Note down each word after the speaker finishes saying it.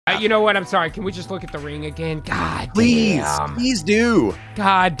You know what? I'm sorry. Can we just look at the ring again? God Please, damn. please do.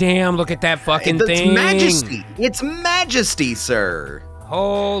 God damn, look at that fucking thing. It's majesty. It's majesty, sir.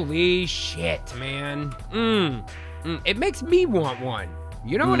 Holy shit, man. It makes me want one.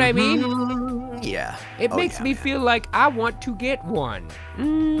 You know what I mean? Yeah. It makes me feel like I want to get one.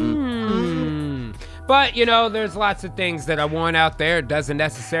 But, you know, there's lots of things that I want out there. It doesn't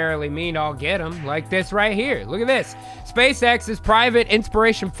necessarily mean I'll get them. Like this right here. Look at this. SpaceX's private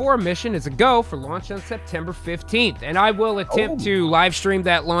Inspiration 4 mission is a go for launch on September 15th. And I will attempt to live stream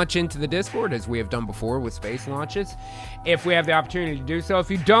that launch into the Discord, as we have done before with space launches, if we have the opportunity to do so.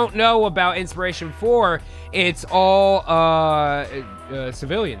 If you don't know about Inspiration 4, it's all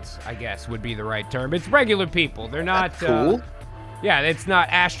civilians, I guess would be the right term. It's regular people. They're not... That's cool. Yeah, it's not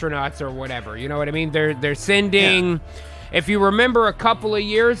astronauts or whatever. You know what I mean? They're sending... Yeah. If you remember a couple of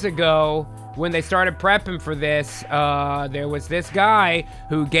years ago, when they started prepping for this, there was this guy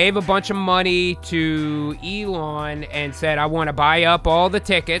who gave a bunch of money to Elon and said, I want to buy up all the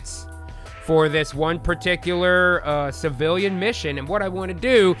tickets for this one particular civilian mission. And what I want to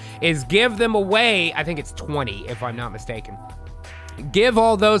do is give them away. I think it's 20, if I'm not mistaken. Give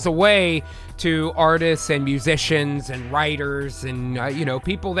all those away to artists and musicians and writers and, you know,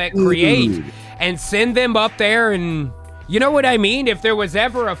 people that create, and send them up there. And you know what I mean? If there was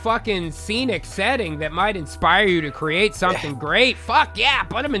ever a fucking scenic setting that might inspire you to create something great, fuck yeah,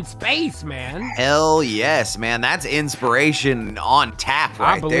 put them in space, man. Hell yes, man. That's inspiration on tap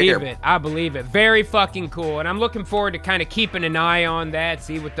right there. I believe it. Very fucking cool. And I'm looking forward to kind of keeping an eye on that,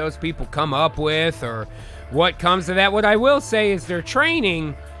 see what those people come up with or what comes of that. What I will say is their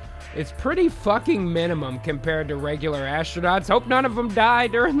training is pretty fucking minimum compared to regular astronauts. Hope none of them die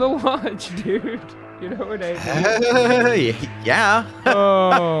during the launch, dude. You know what I mean? Yeah.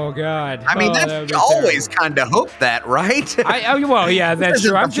 Oh, God. I mean, that's always kind of hope that, right? Well, yeah, that's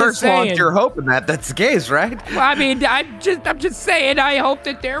true. I'm just saying. You're hoping that's the case, right? Well, I mean, I'm just saying, I hope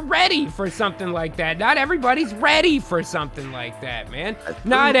that they're ready for something like that. Not everybody's ready for something like that, man.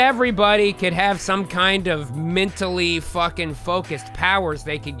 Not everybody could have some kind of mentally fucking focused powers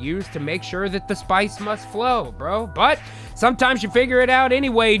they could use to make sure that the spice must flow, bro. But sometimes you figure it out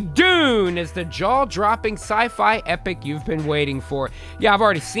anyway. Dune is the jaw-dropping sci-fi epic you've been waiting for. Yeah, I've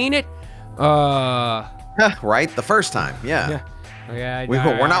already seen it. Right, the first time, yeah.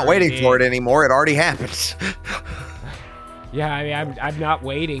 We're not waiting for it anymore. It already happened. Yeah, I mean, I'm not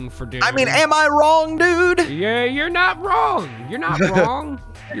waiting for Dune. I mean, am I wrong, dude? Yeah, you're not wrong. You're not wrong.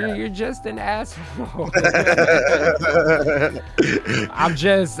 You're just an asshole. I'm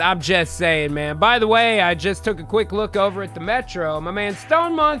just saying, man. By the way, I just took a quick look over at the Metro. My man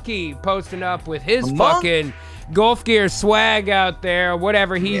Stone Monkey posting up with his fucking Golf Gear swag out there,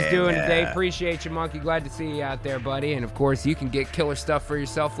 whatever he's doing today. Appreciate you, Monkey. Glad to see you out there, buddy. And of course, you can get killer stuff for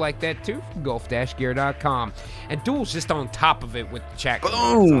yourself like that too from golf-gear.com. And Duel's just on top of it with the chat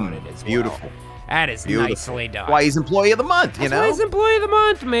on it as well. Beautiful. That is nicely done. Why he's Employee of the Month, you know? That's why he's Employee of the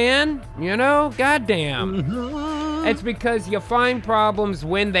Month, man. You know, goddamn. It's because you find problems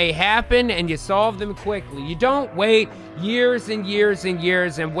when they happen and you solve them quickly. You don't wait years and years and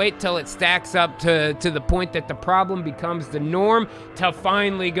years and wait till it stacks up to the point that the problem becomes the norm to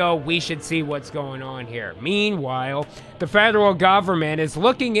finally go, we should see what's going on here. Meanwhile, the federal government is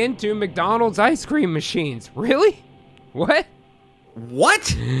looking into McDonald's ice cream machines. Really? What?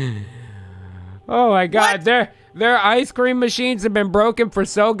 What? Oh my God, their ice cream machines have been broken for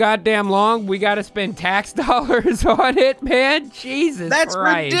so goddamn long, we gotta spend tax dollars on it, man. Jesus That's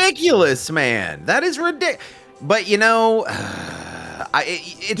Christ. Ridiculous, man. That is ridiculous. But, you know,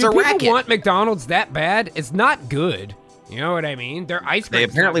 it's a racket. People want McDonald's that bad? It's not good. You know what I mean? Their ice cream. They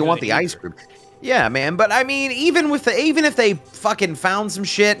apparently want the ice cream. Yeah, man, but I mean, even if they fucking found some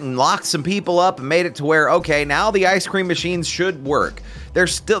shit and locked some people up and made it to where, okay, now the ice cream machines should work,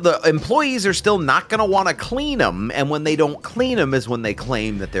 the employees are still not going to want to clean them, and when they don't clean them is when they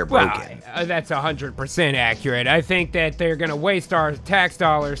claim that they're broken. Well, that's 100% accurate. I think that they're going to waste our tax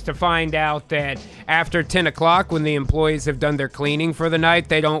dollars to find out that after 10 o'clock, when the employees have done their cleaning for the night,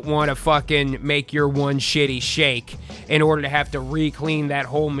 they don't want to fucking make your one shitty shake in order to have to re-clean that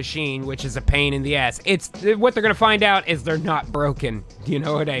whole machine, which is a pain in the ass. What they're going to find out is they're not broken. You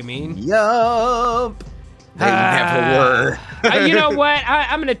know what I mean? Yup. They never were. You know what?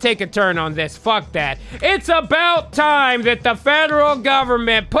 I'm going to take a turn on this. Fuck that. It's about time that the federal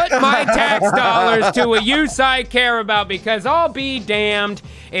government put my tax dollars to a use I care about, because I'll be damned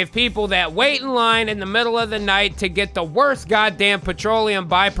if people that wait in line in the middle of the night to get the worst goddamn petroleum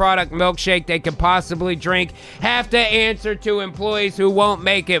byproduct milkshake they could possibly drink have to answer to employees who won't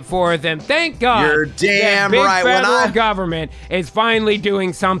make it for them. Thank God. You're damn that big right. federal government is finally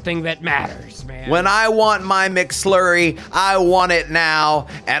doing something that matters, man. When I want my McSlurry, I want it now,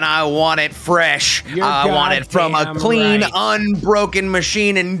 and I want it fresh. I want it from a clean, unbroken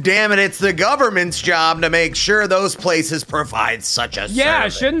machine, and damn it, it's the government's job to make sure those places provide such a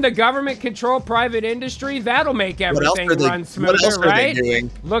service. Shouldn't the government control private industry? That'll make everything run smoother, what else are right? they doing?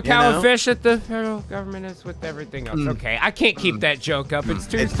 Look how efficient the federal government is with everything else. Okay, I can't keep that joke up. It's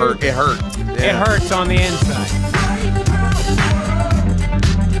too stupid. It hurts. It hurts on the inside.